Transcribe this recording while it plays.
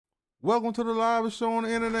Welcome to the live show on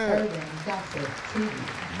the internet.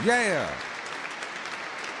 Yeah.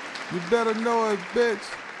 You better know it, bitch.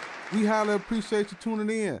 We highly appreciate you tuning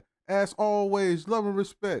in. As always, love and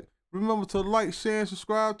respect. Remember to like, share, and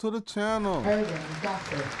subscribe to the channel.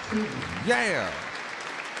 Yeah.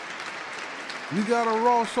 We got a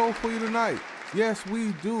raw show for you tonight. Yes,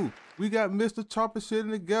 we do. We got Mr. Chopper Shit in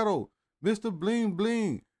the Ghetto, Mr. Bling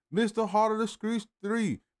Bling, Mr. Heart of the Streets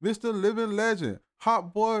 3, Mr. Living Legend,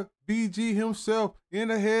 Hot Boy BG himself in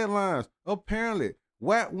the headlines. Apparently,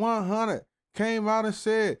 Wack 100 came out and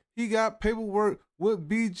said he got paperwork with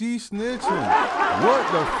BG snitching. What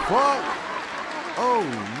the fuck? Oh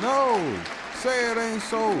no, say it ain't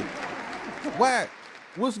so. Wack,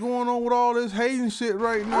 what's going on with all this hating shit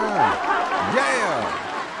right now? Yeah.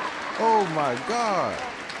 Oh my God.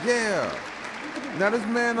 Yeah. Now this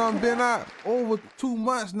man done been out over 2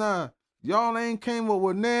 months now. Y'all ain't came up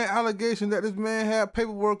with no allegation that this man had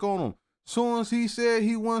paperwork on him. Soon as he said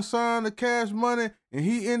he wasn't signed the cash money and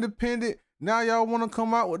he independent, now y'all want to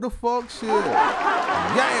come out with the fuck shit.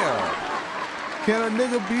 Yeah. Can a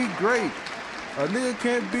nigga be great? A nigga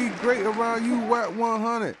can't be great around you, Wack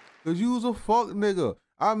 100, because you's a fuck nigga.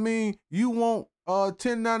 I mean, you want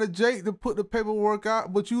 1090 Jake to put the paperwork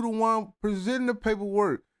out, but you the one presenting the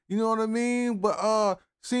paperwork. You know what I mean? But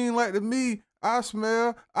seem like to me, I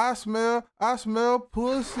smell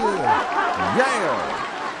pussy. Yeah.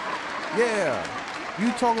 Yeah.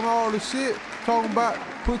 You talking all the shit, talking about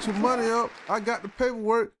put your money up. I got the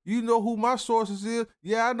paperwork. You know who my sources is.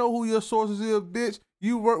 Yeah, I know who your sources is, bitch.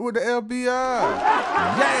 You work with the FBI.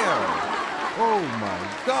 Yeah. Oh my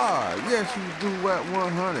God. Yes, you do, Wack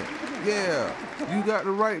 100. Yeah. You got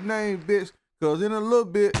the right name, bitch. Cause in a little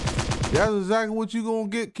bit, that's exactly what you gonna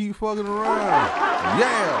get. Keep fucking around.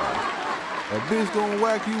 Yeah. A bitch gonna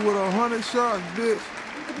whack you with 100 shots, bitch.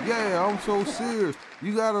 Yeah, I'm so serious.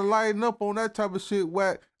 You gotta lighten up on that type of shit,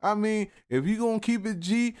 Wack. I mean, if you gonna keep it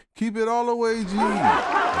G, keep it all the way G.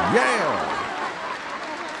 Yeah.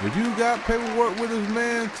 If you got paperwork with this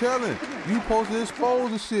man telling, you supposed to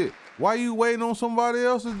expose the shit. Why you waiting on somebody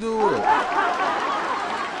else to do it?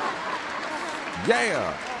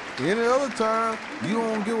 Yeah. Any other time, you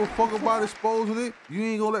don't give a fuck about exposing it. You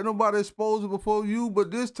ain't gonna let nobody expose it before you,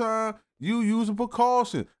 but this time, you using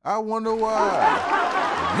precaution. I wonder why.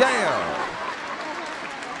 Yeah.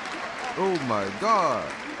 Oh my God.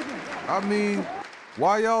 I mean,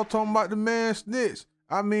 why y'all talking about the man snitch?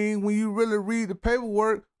 I mean, when you really read the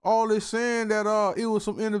paperwork, all it's saying that it was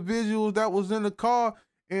some individuals that was in the car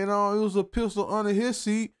and it was a pistol under his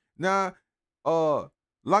seat. Now,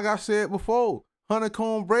 like I said before,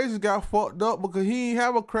 Honeycomb Braces got fucked up because he ain't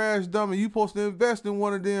have a crash dummy. You supposed to invest in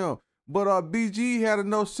one of them. But BG had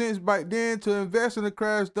enough sense back then to invest in a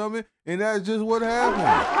crash dummy, and that's just what happened.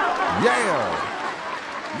 Yeah.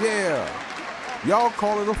 Yeah. Y'all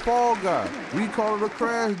call it a fall guy. We call it a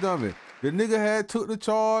crash dummy. The nigga had took the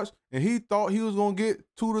charge, and he thought he was gonna get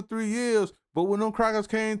 2 to 3 years, but when them crackers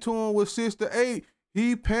came to him with 6 to 8,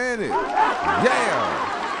 he panicked.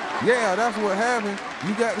 Yeah. Yeah, that's what happened.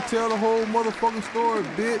 You got to tell the whole motherfucking story,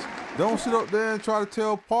 bitch. Don't sit up there and try to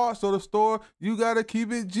tell parts of the story. You got to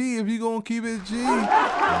keep it G if you gonna keep it G. Yeah.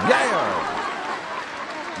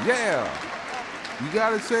 Yeah. You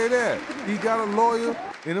got to say that. He got a lawyer,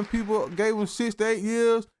 and them people gave him 6 to 8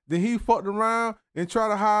 years. Then he fucked around and tried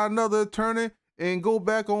to hire another attorney and go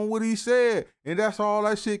back on what he said. And that's all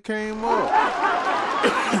that shit came up.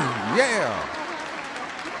 Yeah.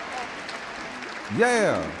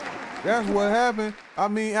 Yeah. That's what happened. I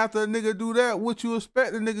mean, after a nigga do that, what you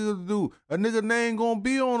expect a nigga to do? A nigga name gonna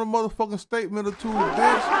be on a motherfucking statement or two,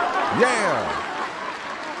 bitch. Yeah.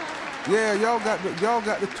 Yeah, y'all got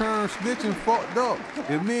the term snitching fucked up.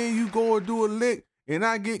 If me and you go and do a lick and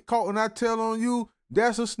I get caught and I tell on you,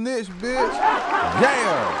 that's a snitch, bitch.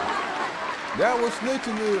 Yeah. That what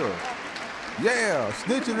snitching is. Yeah.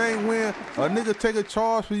 Snitching ain't when a nigga take a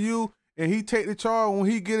charge for you and he take the charge. When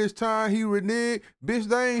he get his time, he renege. Bitch,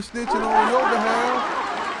 they ain't snitching on your behalf.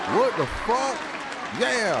 What the fuck?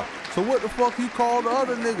 Yeah. So what the fuck you call the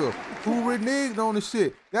other nigga who reneged on the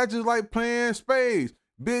shit? That's just like playing spades.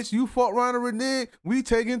 Bitch, you fuck around and renege, we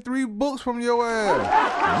taking 3 books from your ass.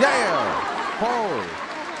 Yeah. Pause.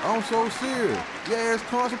 I'm so serious. Yeah, there's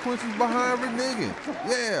consequences behind reneging.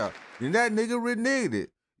 Yeah. And that nigga reneged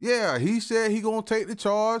it. Yeah, he said he gonna take the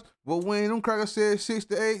charge, but when them crackers said 6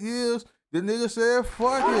 to 8 years, the nigga said,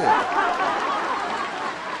 fuck it.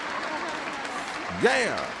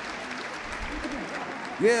 Yeah.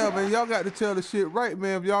 Yeah, man, y'all got to tell the shit right,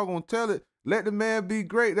 man. If y'all gonna tell it, let the man be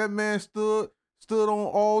great. That man stood on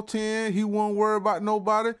all 10. He wasn't worried about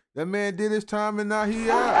nobody. That man did his time and now he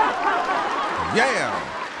out. Yeah.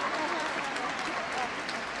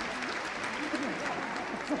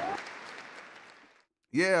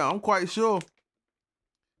 Yeah, I'm quite sure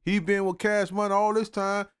he been with Cash Money all this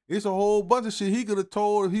time. It's a whole bunch of shit he could have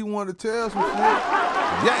told if he wanted to tell some shit.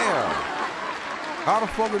 Yeah. How the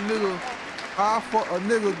fuck a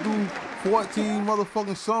nigga do 14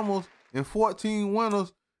 motherfucking summers and 14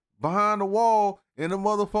 winters behind the wall and the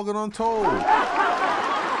motherfucking untold?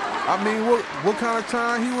 I mean, what kind of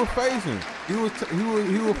time he was facing? He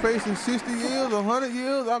was facing 60 years, 100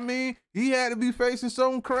 years. I mean, he had to be facing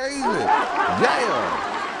something crazy. Yeah.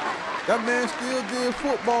 That man still did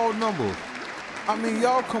football numbers. I mean,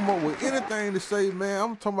 y'all come up with anything to say, man.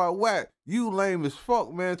 I'm talking about Wack. You lame as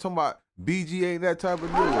fuck, man. Talking about BG ain't that type of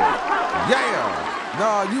nigga. Yeah.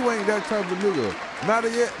 Nah, you ain't that type of nigga.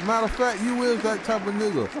 Matter of fact, you is that type of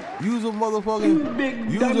nigga. You's a motherfucking, a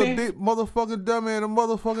big motherfucking dummy and a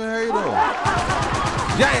motherfucking hater.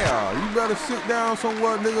 Yeah. You better sit down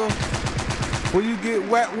somewhere, nigga. Before you get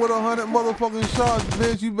whacked with 100 motherfucking shots,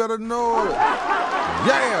 bitch, you better know it.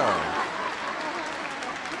 Yeah.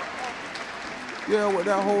 Yeah, with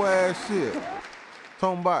that whole ass shit.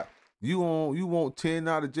 Talking about you want 10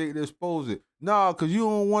 out of Jake to expose it. Nah, cause you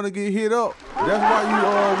don't want to get hit up. That's why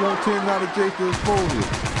you want 10 out of Jake to expose it.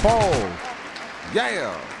 Pause.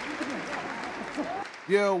 Yeah.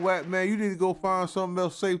 Yeah, Wack, man, you need to go find something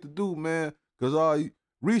else safe to do, man. Cause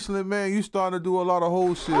recently, man, you starting to do a lot of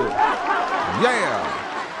whole shit. Yeah.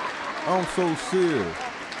 I'm so serious.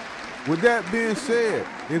 With that being said,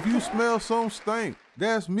 if you smell some stink,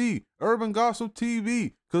 that's me, Urban Gossip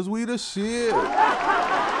TV, cause we the shit.